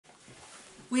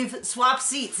We've swapped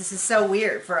seats. This is so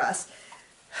weird for us.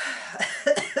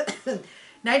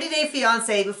 90 Day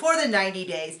Fiancé, Before the 90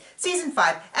 Days, Season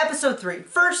 5, Episode 3,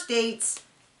 First Dates,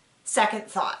 Second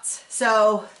Thoughts.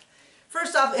 So,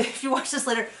 first off, if you watch this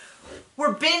later,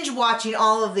 we're binge watching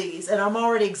all of these, and I'm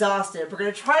already exhausted. We're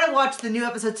going to try to watch the new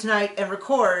episode tonight and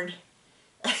record,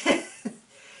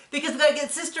 because we got to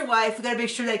get Sister Wife, we got to make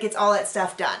sure that it gets all that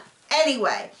stuff done.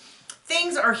 Anyway,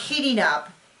 things are heating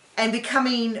up and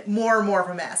becoming more and more of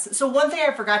a mess. So one thing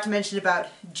I forgot to mention about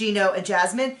Gino and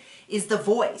Jasmine is the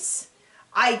voice.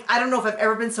 I don't know if I've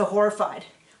ever been so horrified.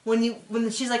 When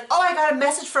she's like, oh, I got a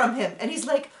message from him. And he's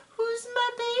like, who's my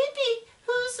baby?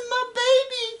 Who's my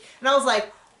baby? And I was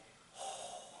like,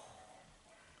 oh,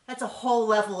 that's a whole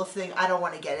level of thing I don't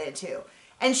want to get into.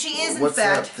 And she is, in fact... What's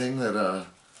that thing that, oh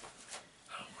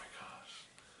my gosh.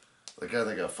 The guy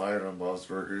that got fired on Bob's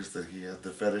Burgers that he had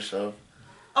the fetish of?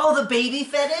 Oh, the baby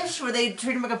fetish, where they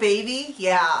treat him like a baby?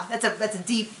 Yeah, that's a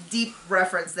deep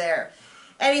reference there.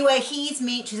 Anyway, he eats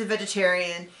meat, she's a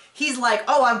vegetarian. He's like,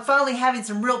 oh, I'm finally having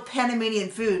some real Panamanian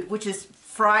food, which is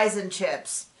fries and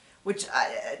chips, which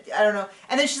I don't know.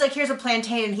 And then she's like, here's a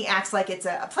plantain, and he acts like it's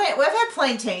a plant. Well, I've had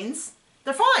plantains.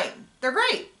 They're fine. They're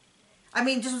great. I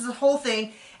mean, just was the whole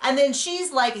thing. And then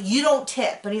she's like, you don't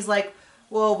tip. And he's like,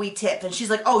 well, we tip. And she's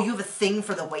like, oh, you have a thing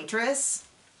for the waitress?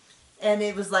 And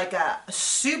it was like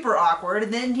super awkward.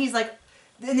 And then he's like,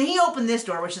 and then he opened this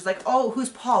door, which is like, oh, who's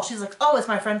Paul? She's like, oh, it's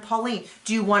my friend Pauline.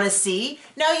 Do you want to see?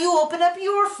 Now you open up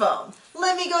your phone.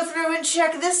 Let me go through and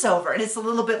check this over. And it's a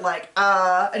little bit like,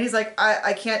 and he's like,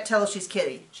 I can't tell if she's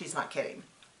kidding. She's not kidding.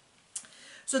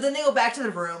 So then they go back to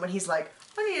the room, and he's like,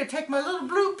 I need to take my little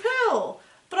blue pill.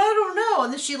 But I don't know.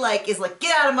 And then she is like,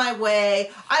 get out of my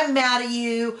way. I'm mad at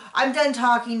you. I'm done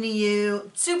talking to you.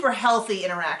 Super healthy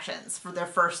interactions for their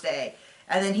first day.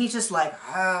 And then he's just like,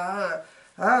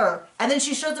 And then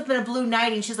she shows up in a blue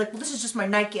nightie, and she's like, well, this is just my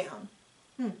nightgown.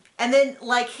 And then,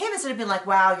 like, him, instead of being like,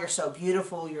 wow, you're so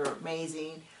beautiful, you're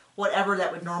amazing, whatever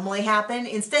that would normally happen,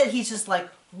 instead he's just like,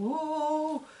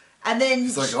 whoa. And then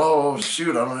he's like, oh,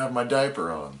 shoot, I don't have my diaper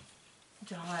on.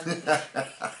 John.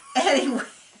 Anyway.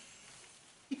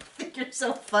 You think you're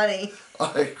so funny.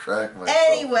 I crack myself.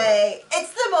 Anyway,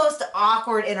 it's the most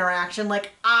awkward interaction.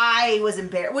 Like, I was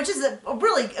embarrassed. Which is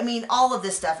really, I mean, all of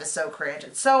this stuff is so cringe.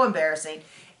 It's so embarrassing.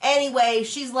 Anyway,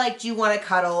 she's like, do you want to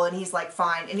cuddle? And he's like,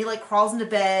 fine. And he like crawls into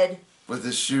bed. With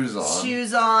his shoes on.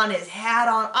 Shoes on, his hat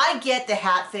on. I get the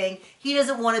hat thing. He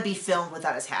doesn't want to be filmed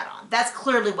without his hat on. That's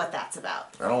clearly what that's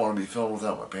about. I don't want to be filmed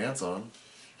without my pants on.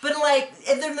 But like,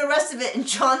 and then the rest of it, and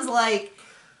John's like,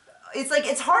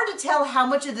 it's hard to tell how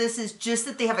much of this is just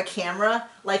that they have a camera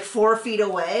like 4 feet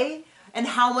away, and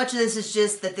how much of this is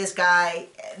just that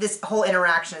this whole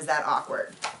interaction is that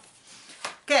awkward.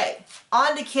 Okay,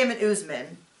 on to Kim and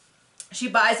Usman. She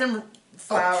buys him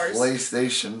flowers. A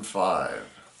PlayStation 5.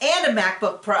 And a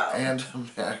MacBook Pro. And a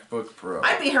MacBook Pro.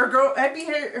 I'd be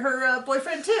her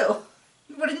boyfriend too.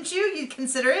 Wouldn't you? You'd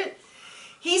consider it?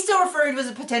 He's still referring to as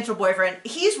a potential boyfriend.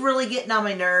 He's really getting on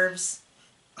my nerves.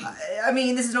 I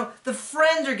mean, the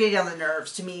friends are getting on the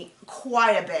nerves to me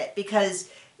quite a bit, because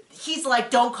he's like,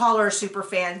 don't call her a super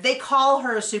fan. They call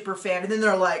her a super fan, and then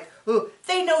they're like, ooh,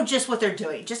 they know just what they're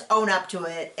doing. Just own up to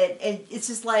it. And it's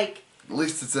just like... At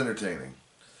least it's entertaining.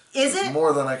 Is it?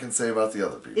 More than I can say about the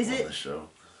other people on this show.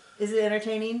 Is it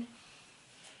entertaining?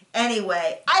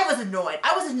 Anyway, I was annoyed.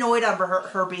 I was annoyed on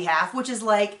her behalf, which is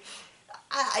like,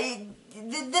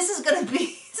 this is gonna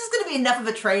be enough of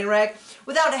a train wreck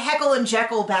without Heckle and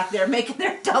Jekyll back there making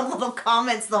their dumb little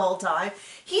comments the whole time.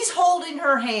 He's holding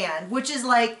her hand, which is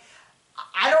like,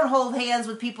 I don't hold hands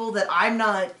with people that I'm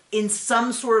not in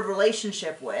some sort of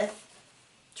relationship with.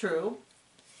 True.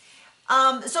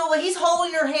 So like, he's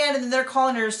holding her hand, and then they're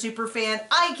calling her a super fan.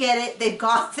 I get it. They've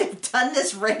done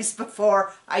this race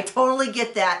before. I totally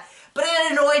get that. But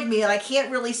it annoyed me, and I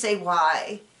can't really say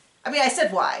why. I mean, I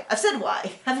said why. I've said why.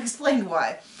 I've explained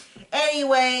why.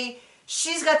 Anyway,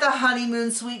 she's got the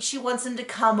honeymoon suite. She wants him to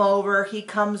come over. He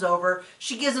comes over.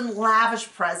 She gives him lavish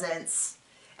presents.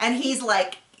 And he's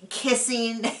like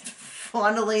kissing,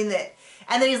 fondling it.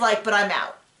 And then he's like, but I'm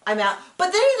out. I'm out.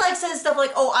 But then he like says stuff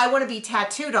like, oh, I want to be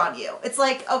tattooed on you. It's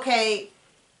like, okay,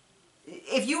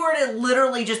 if you were to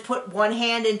literally just put one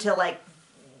hand into like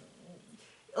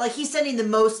he's sending the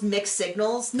most mixed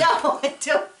signals. No, I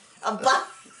don't.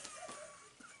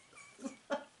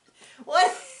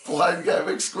 What? Blind guy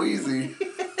McSqueezy.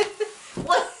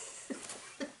 What?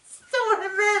 That's not what I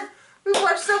meant. We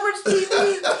watch so much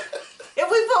TV. If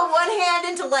we put one hand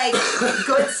into like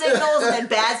good signals and then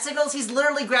bad signals, he's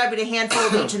literally grabbing a handful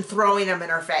of each and throwing them in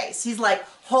her face. He's like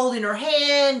holding her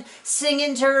hand,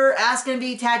 singing to her, asking to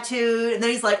be tattooed. And then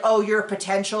he's like, oh, you're a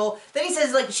potential. Then he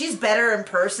says, like, she's better in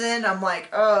person. I'm like,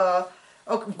 oh,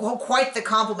 well, quite the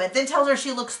compliment. Then tells her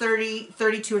she looks 32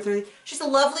 or 30. She's a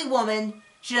lovely woman.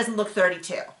 She doesn't look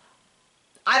 32.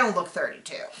 I don't look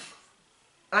 32.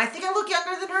 And I think I look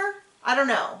younger than her. I don't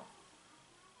know.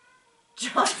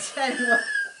 John,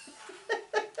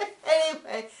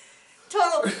 anyway,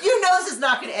 total. You know this is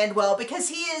not going to end well because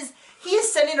he is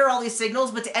sending her all these signals,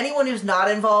 but to anyone who's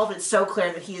not involved, it's so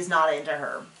clear that he is not into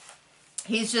her.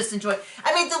 He's just enjoying.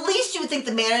 I mean, the least you would think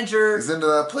the manager. He's into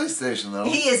that PlayStation, though.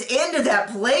 He is into that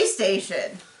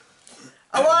PlayStation.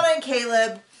 Alana and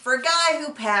Caleb, for a guy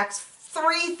who packs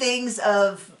 3 things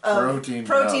of protein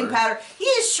powder. He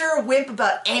is sure a wimp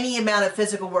about any amount of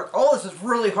physical work. Oh, this is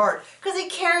really hard. Because he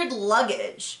carried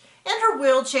luggage and her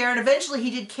wheelchair, and eventually he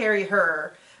did carry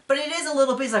her. But it is a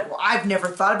little bit, he's like, well, I've never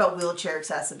thought about wheelchair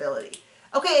accessibility.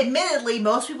 Okay, admittedly,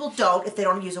 most people don't if they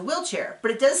don't use a wheelchair.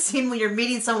 But it does seem when you're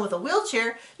meeting someone with a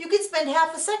wheelchair, you can spend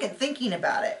half a second thinking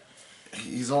about it.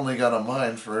 He's only got a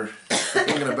mind for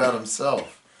thinking about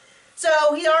himself.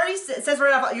 So he already says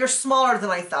right off, you're smaller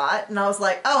than I thought. And I was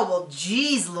like, oh, well,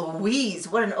 geez Louise,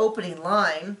 what an opening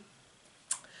line.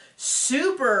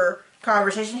 Super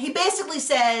conversation. He basically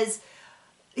says,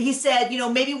 he said, you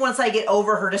know, maybe once I get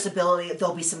over her disability,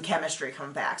 there'll be some chemistry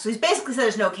come back. So he's basically said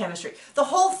there's no chemistry. The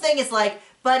whole thing is like,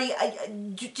 buddy,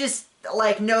 just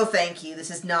like, no thank you. This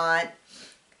is not...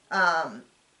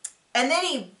 And then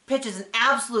he pitches an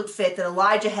absolute fit that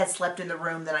Elijah had slept in the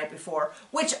room the night before,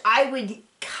 which I would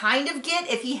kind of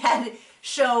get if he had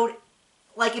showed,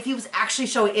 like if he was actually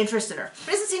showing interest in her.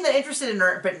 He doesn't seem that interested in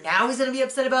her, but now he's going to be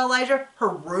upset about Elijah, her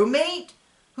roommate,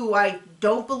 who I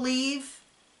don't believe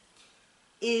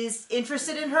is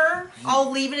interested in her. I'll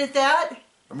leave it at that.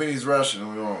 I mean, he's Russian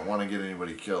and we don't want to get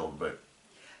anybody killed, but...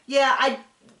 Yeah,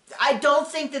 I don't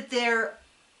think that they're...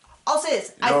 I'll say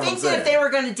this. I think that if they were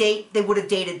going to date, they would have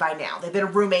dated by now. They've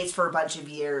been roommates for a bunch of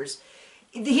years.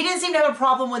 He didn't seem to have a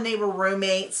problem when they were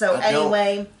roommates. So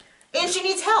anyway, and she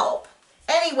needs help.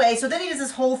 Anyway, so then he does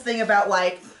this whole thing about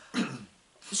like,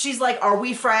 she's like, are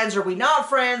we friends? Are we not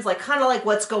friends? Like kind of like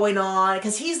what's going on?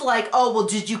 Because he's like, oh, well,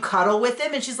 did you cuddle with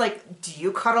him? And she's like, do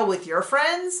you cuddle with your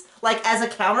friends? Like as a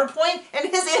counterpoint? And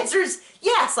his answer is,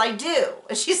 yes, I do.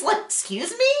 And she's like, excuse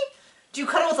me? Do you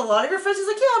cuddle with a lot of your friends? He's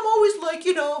like, yeah, I'm always like,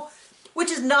 you know,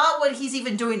 which is not what he's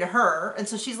even doing to her. And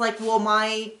so she's like, well, am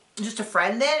I just a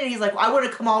friend then? And he's like, well, I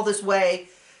wouldn't come all this way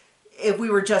if we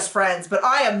were just friends, but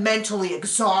I am mentally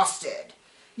exhausted.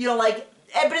 You know, like,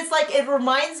 but it's like, it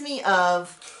reminds me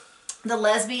of the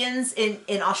lesbians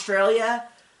in Australia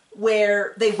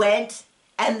where they went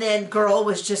and then girl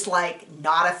was just like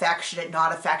not affectionate,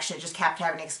 just kept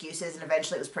having excuses, and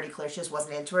eventually it was pretty clear she just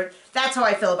wasn't into it. That's how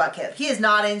I feel about Caleb. He is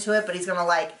not into it, but he's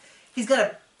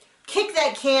gonna kick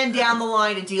that can down the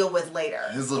line to deal with later.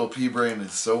 His little pea brain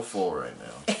is so full right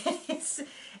now.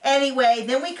 Anyway,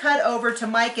 then we cut over to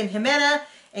Mike and Jimena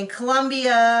in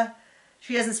Colombia.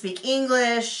 She doesn't speak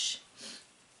English.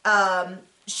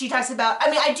 She talks about,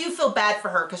 I mean, I do feel bad for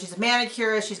her because she's a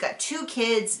manicurist. She's got 2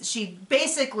 kids. She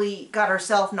basically got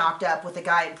herself knocked up with a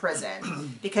guy in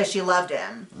prison because she loved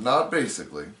him. Not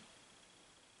basically.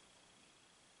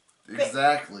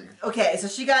 Exactly. Okay, so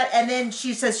she got, and then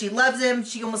she says she loves him.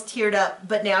 She almost teared up,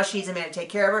 but now she needs a man to take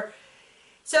care of her.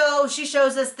 So she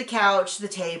shows us the couch, the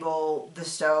table, the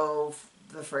stove,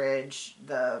 the fridge,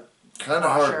 the kind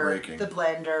of washer, heartbreaking. The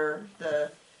blender,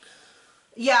 the...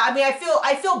 Yeah, I mean,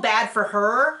 I feel bad for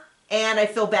her, and I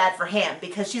feel bad for him,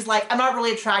 because she's like, I'm not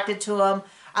really attracted to him.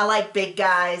 I like big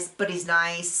guys, but he's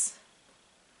nice.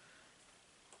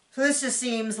 So this just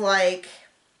seems like,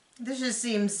 this is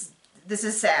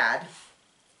sad.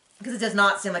 Because it does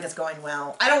not seem like it's going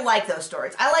well. I don't like those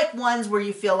stories. I like ones where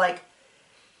you feel like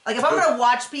if I'm going to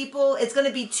watch people, it's going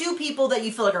to be 2 people that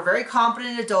you feel like are very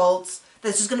competent adults,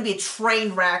 that's just going to be a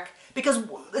train wreck. Because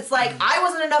it's like, I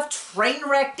wasn't enough train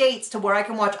wreck dates to where I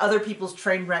can watch other people's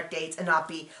train wreck dates and not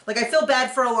be... Like, I feel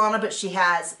bad for Alana, but she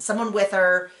has someone with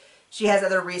her. She has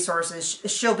other resources.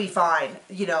 She'll be fine.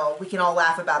 You know, we can all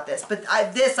laugh about this. But I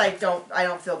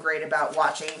don't feel great about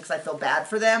watching because I feel bad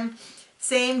for them.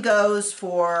 Same goes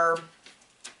for...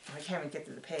 I can't even get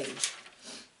through the page.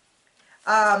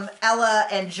 Ella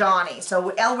and Johnny. So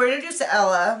we're introduced to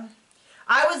Ella...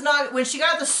 I was not, when she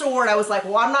got the sword, I was like,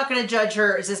 well, I'm not going to judge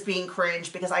her as this being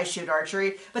cringe because I shoot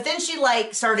archery. But then she,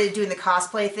 like, started doing the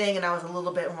cosplay thing, and I was a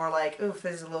little bit more like, oof,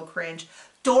 this is a little cringe.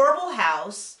 Adorable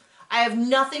house. I have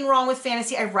nothing wrong with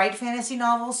fantasy. I write fantasy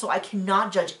novels, so I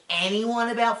cannot judge anyone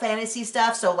about fantasy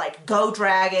stuff. So, like, go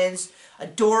dragons,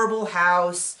 adorable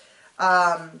house,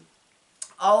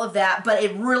 all of that. But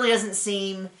it really doesn't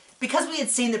seem because we had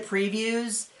seen the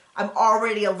previews, I'm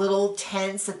already a little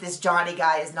tense that this Johnny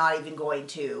guy is not even going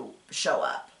to show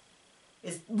up.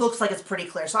 It looks like it's pretty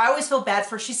clear. So I always feel bad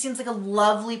for her. She seems like a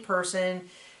lovely person.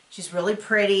 She's really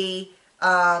pretty.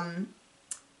 So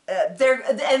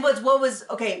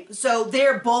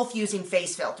they're both using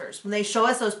face filters. When they show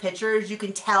us those pictures, you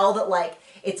can tell that like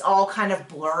it's all kind of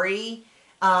blurry.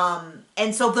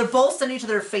 And so they're both sending each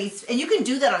other face, and you can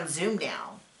do that on Zoom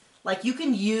now. Like you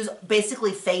can use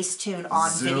basically Facetune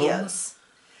on Zoom? Videos.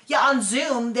 Yeah, on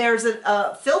Zoom there's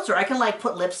a filter. I can like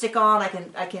put lipstick on.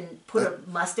 I can put a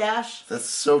mustache. That's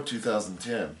so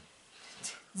 2010.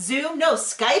 Zoom? No,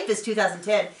 Skype is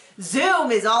 2010.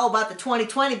 Zoom is all about the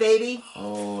 2020, baby.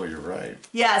 Oh, you're right.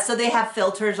 Yeah, so they have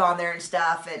filters on there and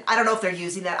stuff, and I don't know if they're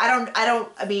using that.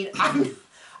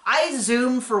 I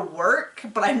Zoom for work,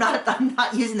 but I'm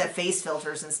not using the face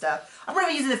filters and stuff. I'm not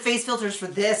even using the face filters for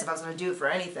this if I was going to do it for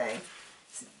anything.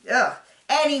 Ugh.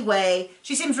 Anyway,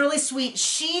 she seems really sweet.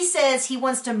 She says he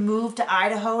wants to move to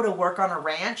Idaho to work on a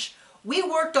ranch. We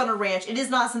worked on a ranch. It is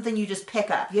not something you just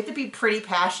pick up. You have to be pretty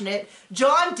passionate.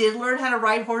 John did learn how to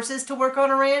ride horses to work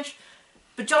on a ranch,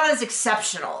 but John is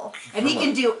exceptional, and he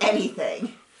can do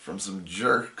anything. From some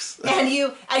jerks. And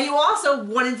you also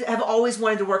have always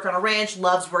wanted to work on a ranch,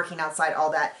 loves working outside,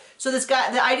 all that. So this guy,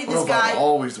 I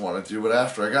always wanted to, but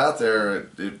after I got there,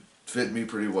 it fit me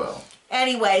pretty well.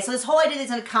 Anyway, so this whole idea that he's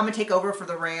going to come and take over for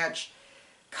the ranch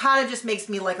kind of just makes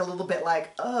me like a little bit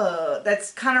like,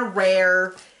 that's kind of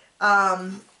rare.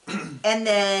 And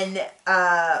then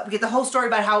we get the whole story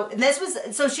about how,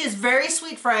 and so she has very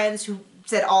sweet friends who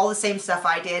said all the same stuff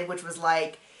I did, which was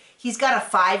like, he's got a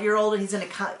 5-year-old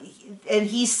and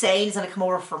he's saying he's going to come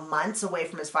over for months away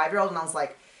from his 5-year-old. And I was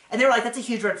like, and they were like, that's a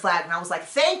huge red flag. And I was like,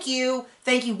 thank you.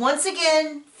 Thank you once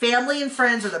again. Family and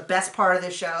friends are the best part of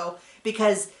this show,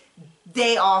 because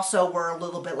they also were a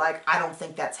little bit like, I don't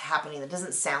think that's happening. That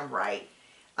doesn't sound right.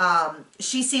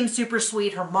 She seems super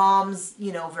sweet. Her mom's,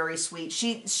 very sweet.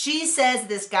 She says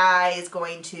this guy is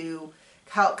going to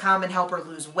come and help her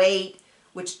lose weight,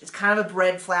 which is kind of a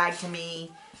red flag to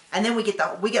me. And then we get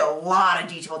a lot of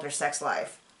detail about their sex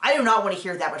life. I do not want to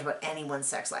hear that much about anyone's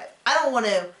sex life. I don't want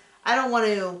to.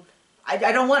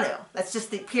 That's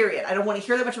just the period. I don't want to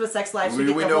hear that much about sex life. We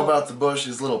know about the bush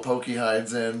his little pokey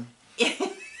hides in.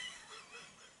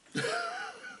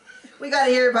 We got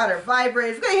to hear about her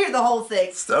vibrators. We got to hear the whole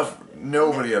thing. Stuff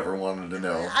nobody ever wanted to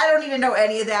know. I don't even know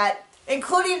any of that,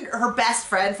 including her best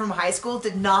friend from high school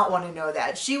did not want to know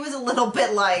that. She was a little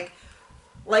bit like,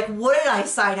 what did I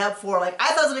sign up for? Like, I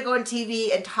thought I was going to go on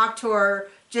TV and talk to her,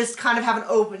 just kind of have an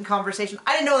open conversation.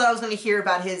 I didn't know that I was going to hear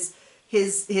about his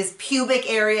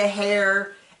pubic area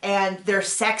hair and their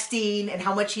sexting and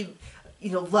how much he,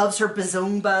 loves her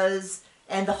bazoombas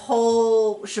and the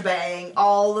whole shebang,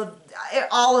 all of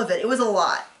it. It was a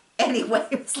lot. Anyway,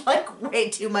 it was like way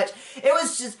too much. It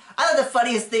was just, I thought the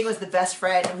funniest thing was the best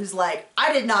friend who's like,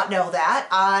 I did not know that.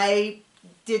 I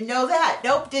didn't know that.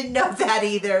 Nope, didn't know that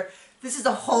either. This is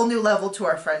a whole new level to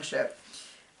our friendship.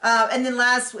 And then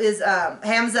last is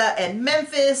Hamza and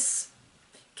Memphis.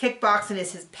 Kickboxing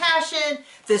is his passion.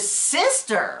 The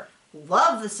sister,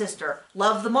 love the sister,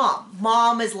 love the mom.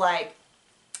 Mom is like,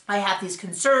 I have these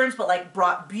concerns, but like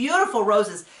brought beautiful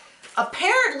roses.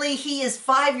 Apparently he is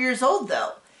 5 years old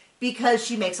though, because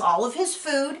she makes all of his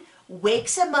food,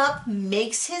 wakes him up,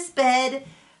 makes his bed.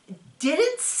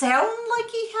 Didn't sound like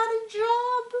he had a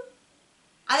job.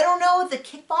 I don't know if the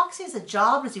kickboxing is a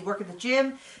job. Does he work at the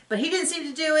gym? But he didn't seem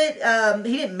to do it.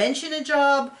 He didn't mention a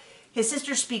job. His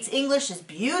sister speaks English, is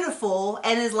beautiful,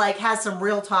 and is like, has some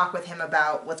real talk with him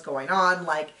about what's going on.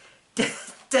 Like,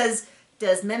 does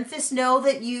Memphis know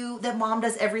that mom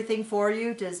does everything for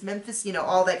you? Does Memphis,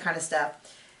 all that kind of stuff.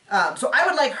 So I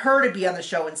would like her to be on the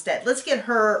show instead. Let's get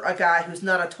her a guy who's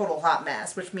not a total hot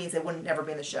mess, which means they wouldn't ever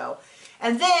be in the show.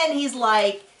 And then she's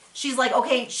like,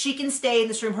 okay, she can stay in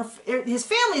this room. His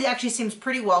family actually seems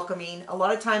pretty welcoming. A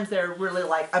lot of times they're really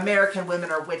like, American women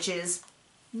are witches.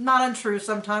 Not untrue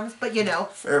sometimes, but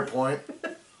Fair point.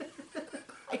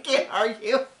 I can't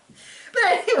argue. But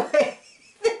anyway,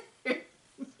 he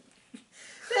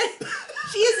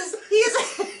is.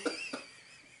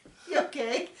 You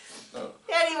okay? Oh.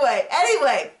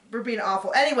 Anyway, we're being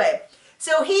awful. Anyway,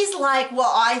 so he's like,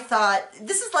 well, I thought,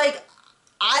 this is like,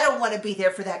 I don't want to be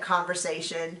there for that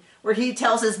conversation where he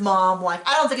tells his mom, like,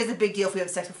 I don't think it's a big deal if we have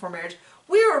sex before marriage.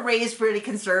 We were raised pretty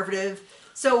conservative,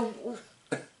 so...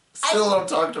 Still don't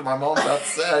talk to my mom about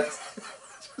sex.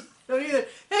 Don't either.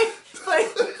 Hey,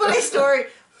 funny story.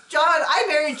 I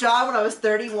married John when I was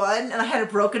 31, and I had a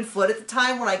broken foot at the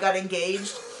time when I got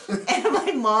engaged. And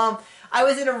I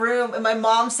was in a room, and my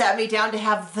mom sat me down to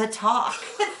have the talk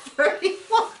at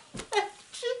 31.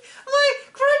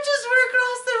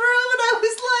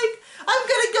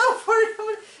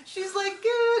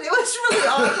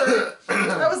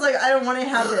 don't want to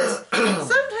have this.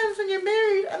 Sometimes when you're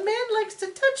married, a man likes to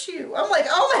touch you. I'm like,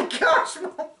 oh my gosh,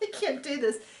 Mom, I can't do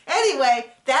this. Anyway,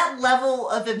 that level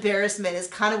of embarrassment is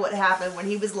kind of what happened when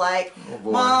he was like,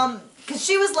 Mom, because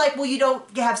she was like, well, you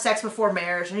don't have sex before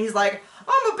marriage. And he's like,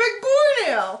 I'm a big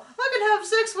boy now. I can have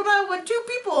sex when two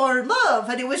people are in love.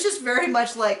 And it was just very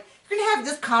much like, you're going to have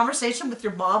this conversation with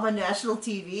your mom on national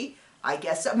TV? I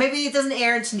guess so. Maybe it doesn't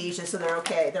air in Tunisia, so they're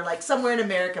okay. They're like, somewhere in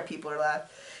America, people are allowed.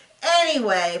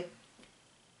 Anyway,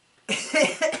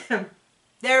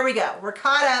 there we go. We're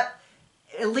caught up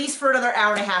at least for another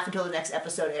hour and a half until the next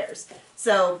episode airs.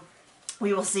 So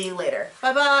we will see you later.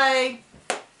 Bye-bye.